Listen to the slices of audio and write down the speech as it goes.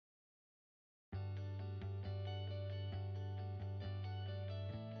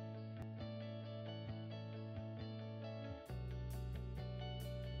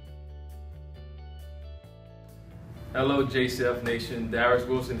Hello JCF Nation, Darius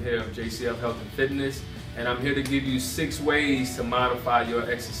Wilson here of JCF Health and Fitness, and I'm here to give you 6 ways to modify your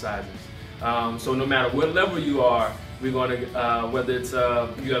exercises. So no matter what level you are, we're going to, whether it's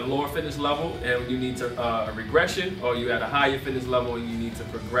you're at a lower fitness level and you need to, a regression, or you're at a higher fitness level and you need to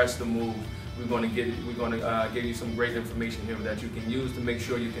progress the move, we're going to give you some great information here that you can use to make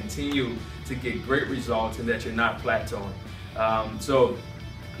sure you continue to get great results and that you're not plateauing. So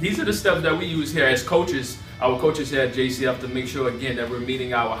these are the steps that we use here as coaches, our coaches here at JCF, to make sure again that we're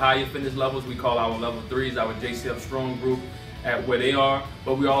meeting our higher fitness levels. We call our level 3s, our JCF strong group, at where they are,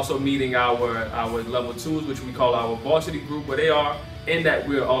 but we're also meeting our level 2s, which we call our varsity group, where they are, and that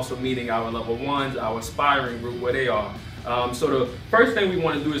we're also meeting our level 1s, our aspiring group, where they are. So the first thing we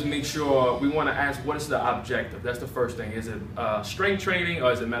want to do is make sure, we want to ask, what is the objective? That's the first thing. Is it strength training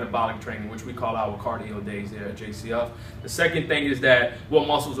or is it metabolic training, which we call our cardio days here at JCF? The second thing is that what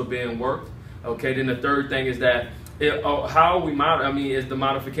muscles are being worked. Okay, then the third thing is that how we is the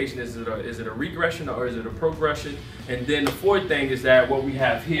modification, is it a regression or is it a progression? And then the fourth thing is that what we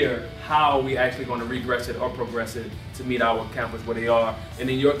have here, how are we actually going to regress it or progress it to meet our campers where they are, and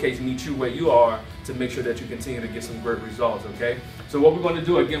in your case, meet you where you are, to make sure that you continue to get some great results, okay? So what we're going to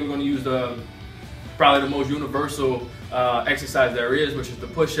do, again, we're going to use probably the most universal exercise there is, which is the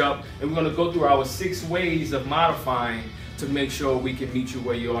push-up, and we're going to go through our 6 ways of modifying to make sure we can meet you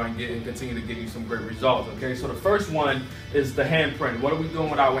where you are and continue to give you some great results, okay? So the first one is the handprint. What are we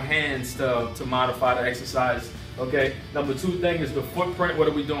doing with our hands to modify the exercise, okay? Number 2 thing is the footprint. What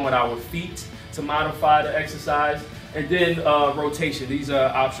are we doing with our feet to modify the exercise? And then rotation. These are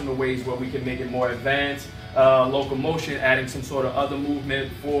optional ways where we can make it more advanced. Locomotion, adding some sort of other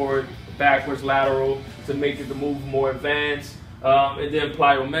movement, forward, backwards, lateral, to make it the move more advanced. And then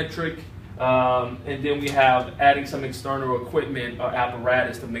plyometric. And then we have adding some external equipment or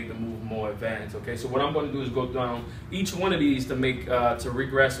apparatus to make the move more advanced. Okay, so what I'm going to do is go down each one of these to make to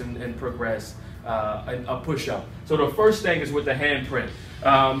regress and progress a push-up. So the first thing is with the handprint.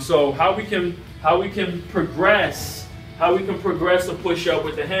 So how we can progress a push-up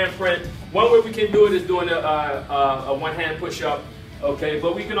with the handprint. One way we can do it is doing a one-hand push-up. Okay,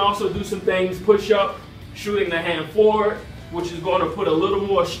 but we can also do some things, push-up, shooting the hand forward, which is going to put a little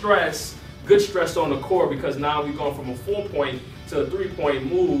more stress. Good stress on the core, because now we're going from a 4-point to a 3-point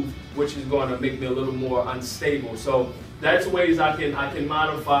move, which is going to make me a little more unstable. So that's ways I can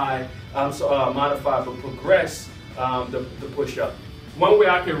modify, but progress the push-up. One way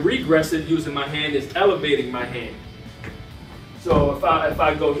I can regress it using my hand is elevating my hand. So if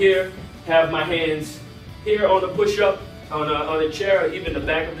I go here, have my hands here on the push-up, on the chair, or even the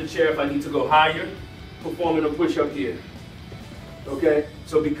back of the chair if I need to go higher, performing a push-up here. Okay,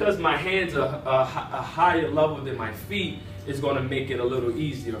 so because my hands are a higher level than my feet, it's going to make it a little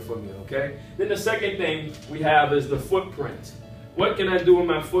easier for me, okay? Then the second thing we have is the footprint. What can I do with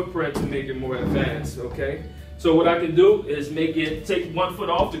my footprint to make it more advanced, okay? So what I can do is take 1 foot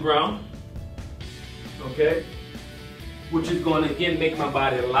off the ground, okay? Which is going to, again, make my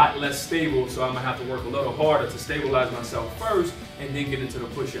body a lot less stable, so I'm going to have to work a little harder to stabilize myself first and then get into the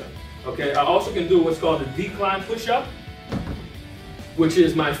push-up, okay? I also can do what's called a decline push-up, which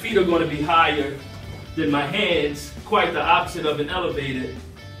is my feet are going to be higher than my hands, quite the opposite of an elevated,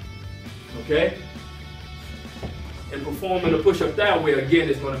 okay? And performing a push-up that way, again,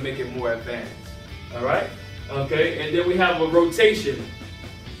 is going to make it more advanced, all right? Okay, and then we have a rotation.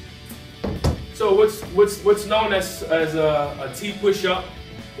 So what's known as a T push-up,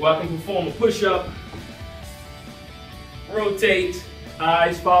 where I can perform a push-up, rotate,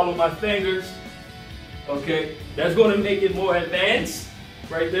 eyes follow my fingers, okay? That's going to make it more advanced,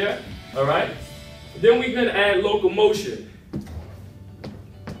 right there, all right? Then we can add locomotion.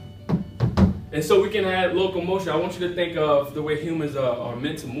 And so we can add locomotion. I want you to think of the way humans are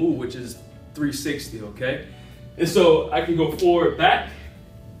meant to move, which is 360, okay? And so I can go forward, back.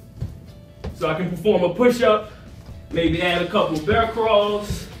 So I can perform a push-up, maybe add a couple bear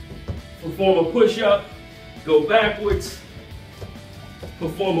crawls, perform a push-up, go backwards,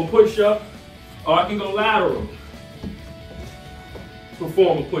 perform a push-up, or I can go lateral,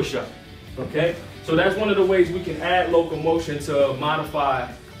 perform a push-up, okay? So that's one of the ways we can add locomotion to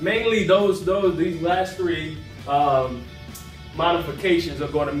modify. Mainly these last 3 modifications are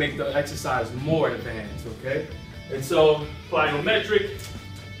going to make the exercise more advanced, okay? And so plyometric,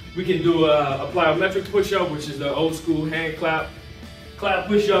 we can do a plyometric push-up, which is the old school hand clap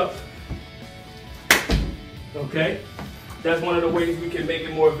push-up, okay? That's one of the ways we can make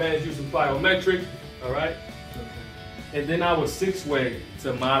it more advanced using plyometric, all right? And then our 6th way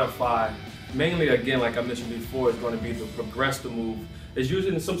to modify, mainly again, like I mentioned before, is going to be to progress the move, is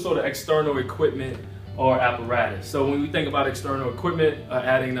using some sort of external equipment or apparatus. So when we think about external equipment,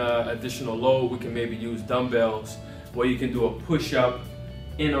 adding additional load, we can maybe use dumbbells, where you can do a push-up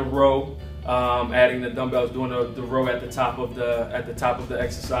in a row, adding the dumbbells, doing the row at the top of the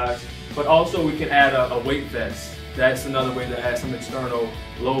exercise. But also we can add a weight vest. That's another way to add some external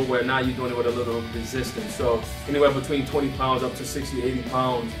load, where now you're doing it with a little resistance. So anywhere between 20 pounds up to 60, 80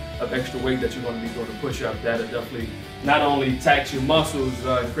 pounds of extra weight that you're going to be doing a push-up. That'll definitely not only tax your muscles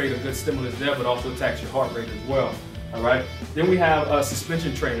and create a good stimulus there, but also tax your heart rate as well. All right. Then we have a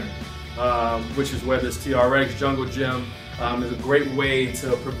suspension trainer, which is where this TRX Jungle Gym is a great way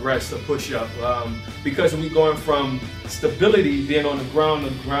to progress a push-up, because we're going from stability, being on the ground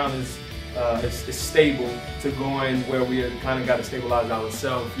is stable, to going where we kind of got to stabilize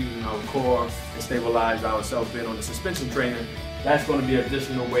ourselves using our core and stabilize ourselves being on the suspension trainer. That's going to be an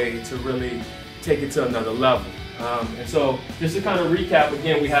additional way to really take it to another level. And so just to kind of recap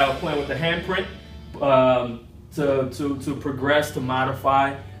again, we have playing with the handprint to progress, to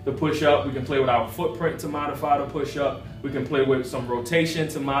modify the push-up. We can play with our footprint to modify the push-up. We can play with some rotation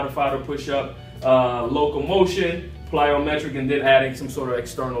to modify the push-up, locomotion, plyometric, and then adding some sort of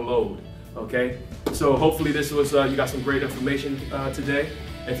external load. Okay, so hopefully this was you got some great information today.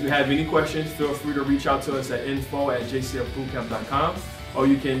 If you have any questions, feel free to reach out to us at info@jcfbootcamp.com, or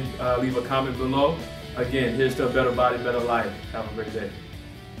you can leave a comment below. Again, here's to a better body, better life. Have a great day.